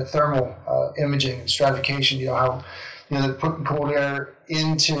out, but that thermal imaging and stratification, how they're putting cold air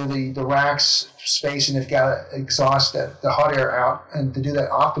into the racks space, and they've got to exhaust the hot air out, and to do that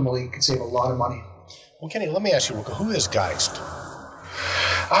optimally could save a lot of money. Well, Kenny, let me ask you, who is Geist?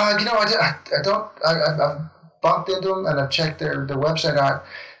 I've bumped into them and I've checked their website out.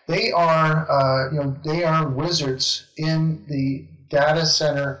 They are wizards in the data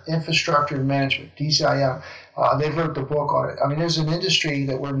center infrastructure management, DCIM. They've wrote the book on it. I mean, there's an industry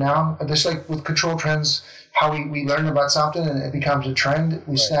that we're now, just like with ControlTrends, how we learn about something and it becomes a trend.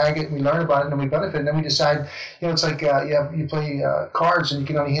 We snag it, we learn about it, and then we benefit, and then we decide, it's like you play cards and you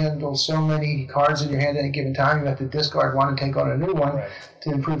can only handle so many cards in your hand at any given time. You have to discard one and take on a new one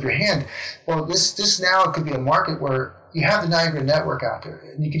to improve your hand. Well, this now could be a market where you have the Niagara network out there,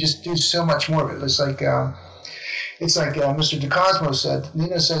 and you can just do so much more of it. It's like Mr. DeCosmo said.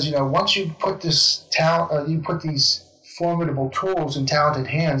 Nina says, once you put this talent, you put these formidable tools in talented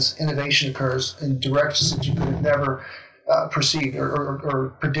hands, innovation occurs in directions that you could have never perceived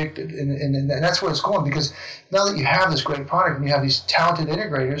or predicted, and that's where it's going. Because now that you have this great product and you have these talented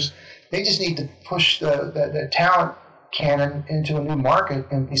integrators, they just need to push the talent cannon into a new market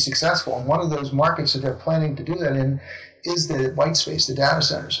and be successful. And one of those markets that they're planning to do that in is the white space, the data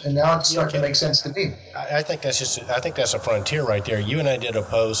centers, and now it's starting to make sense to me. I think that's a frontier right there. You and I did a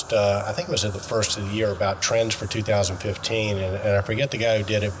post, I think it was at the first of the year, about trends for 2015, and I forget the guy who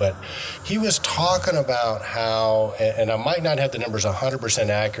did it, but he was talking about how, and I might not have the numbers 100%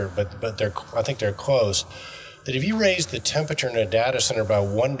 accurate, but I think they're close, that if you raise the temperature in a data center by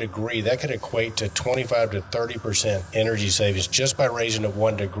 1 degree, that could equate to 25 to 30% energy savings just by raising it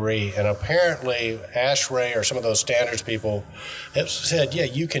 1 degree. And apparently, ASHRAE or some of those standards people have said, yeah,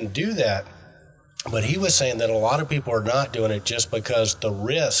 you can do that. But he was saying that a lot of people are not doing it just because the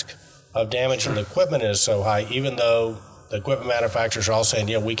risk of damaging the equipment is so high, even though the equipment manufacturers are all saying,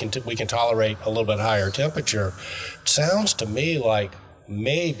 yeah, we can tolerate a little bit higher temperature. It sounds to me like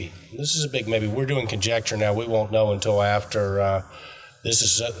maybe, this is a big maybe, we're doing conjecture now, we won't know until after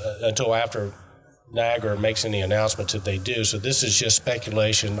until after Niagara makes any announcements if they do, so this is just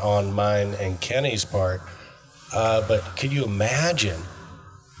speculation on mine and Kenny's part, but could you imagine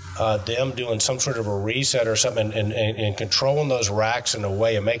them doing some sort of a reset or something and controlling those racks in a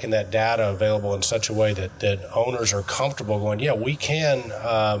way and making that data available in such a way that owners are comfortable going, yeah, we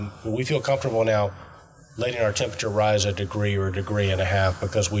feel comfortable now letting our temperature rise a degree or a degree and a half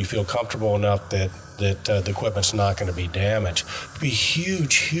because we feel comfortable enough that the equipment's not going to be damaged. It'd be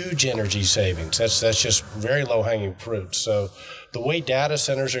huge energy savings. That's just very low-hanging fruit. So the way data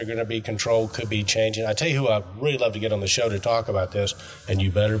centers are going to be controlled could be changing. I tell you who I'd really love to get on the show to talk about this, and you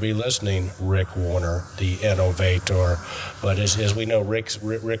better be listening, Rick Warner, the innovator. But as we know, Rick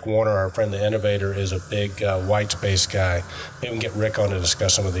Warner, our friend the innovator, is a big white space guy. Maybe we can get Rick on to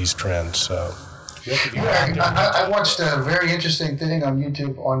discuss some of these trends. So, Rick, I watched a very interesting thing on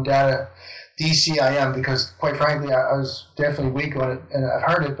YouTube on data DCIM because, quite frankly, I was definitely weak on it, and I've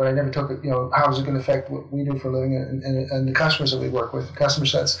heard it, but I never took it. How is it going to affect what we do for a living and the customers that we work with, customer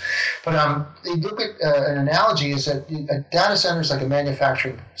sets? But they look at an analogy is that a data center is like a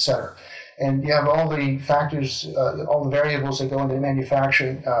manufacturing center, and you have all the factors, all the variables that go into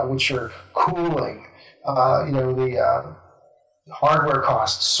manufacturing, which are cooling, the hardware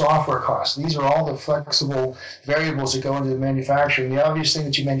costs, software costs. These are all the flexible variables that go into the manufacturing. The obvious thing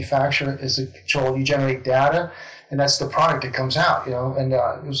that you manufacture is the control. You generate data, and that's the product that comes out. And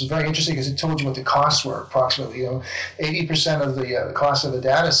it was very interesting because it told you what the costs were approximately. 80% of the cost of a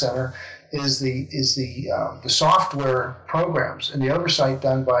data center is the software programs and the oversight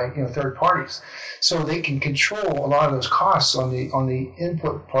done by third parties. So they can control a lot of those costs on the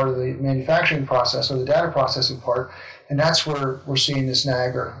input part of the manufacturing process or the data processing part. And that's where we're seeing this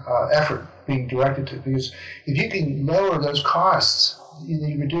Niagara effort being directed to. Because if you can lower those costs,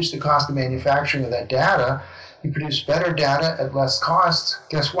 you reduce the cost of manufacturing of that data, you produce better data at less cost.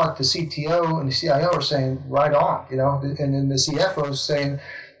 Guess what? The CTO and the CIO are saying, right on, and then the CFO is saying,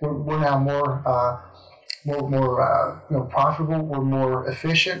 we're now more profitable, we're more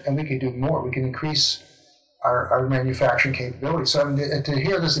efficient, and we can do more. We can increase our manufacturing capability. So to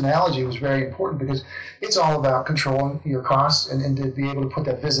hear this analogy was very important because it's all about controlling your costs and to be able to put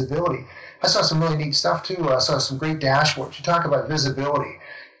that visibility. I saw some really neat stuff too. I saw some great dashboards. You talk about visibility.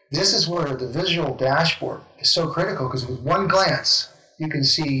 This is where the visual dashboard is so critical because with one glance, you can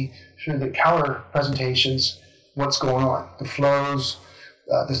see through the color presentations what's going on, the flows,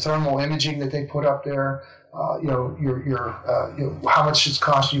 the thermal imaging that they put up there, how much it's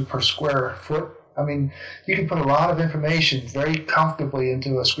costing you per square foot. I mean, you can put a lot of information very comfortably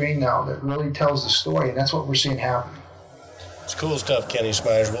into a screen now that really tells the story, and that's what we're seeing happen. It's cool stuff, Kenny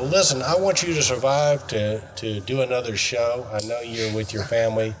Smyers. Well, listen, I want you to survive to do another show. I know you're with your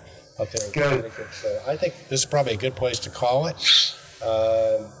family up there in Connecticut, so I think this is probably a good place to call it.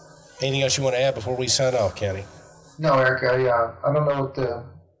 Anything else you want to add before we sign off, Kenny? No, Eric, I don't know what the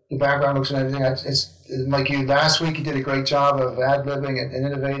background looks and everything. It's like you last week. You did a great job of ad-libbing and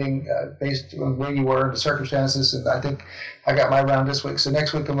innovating based on where you were and the circumstances. And I think I got my round this week. So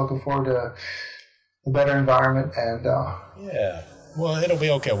next week I'm looking forward to a better environment. And yeah, well, it'll be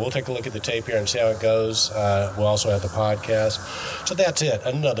okay. We'll take a look at the tape here and see how it goes. We'll also have the podcast. So that's it.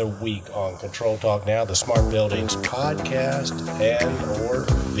 Another week on Control Talk Now, the Smart Buildings podcast and or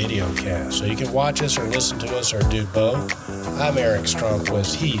videocast. So you can watch us or listen to us or do both. I'm Eric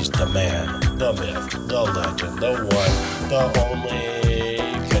Stromquist. He's the man, the myth, the legend, the one, the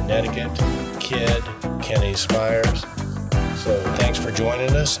only Connecticut kid, Kenny Smyers. So thanks for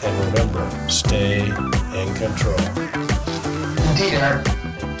joining us, and remember, stay in control. indeed, Eric.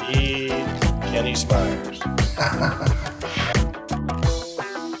 Indeed, Kenny Smyers.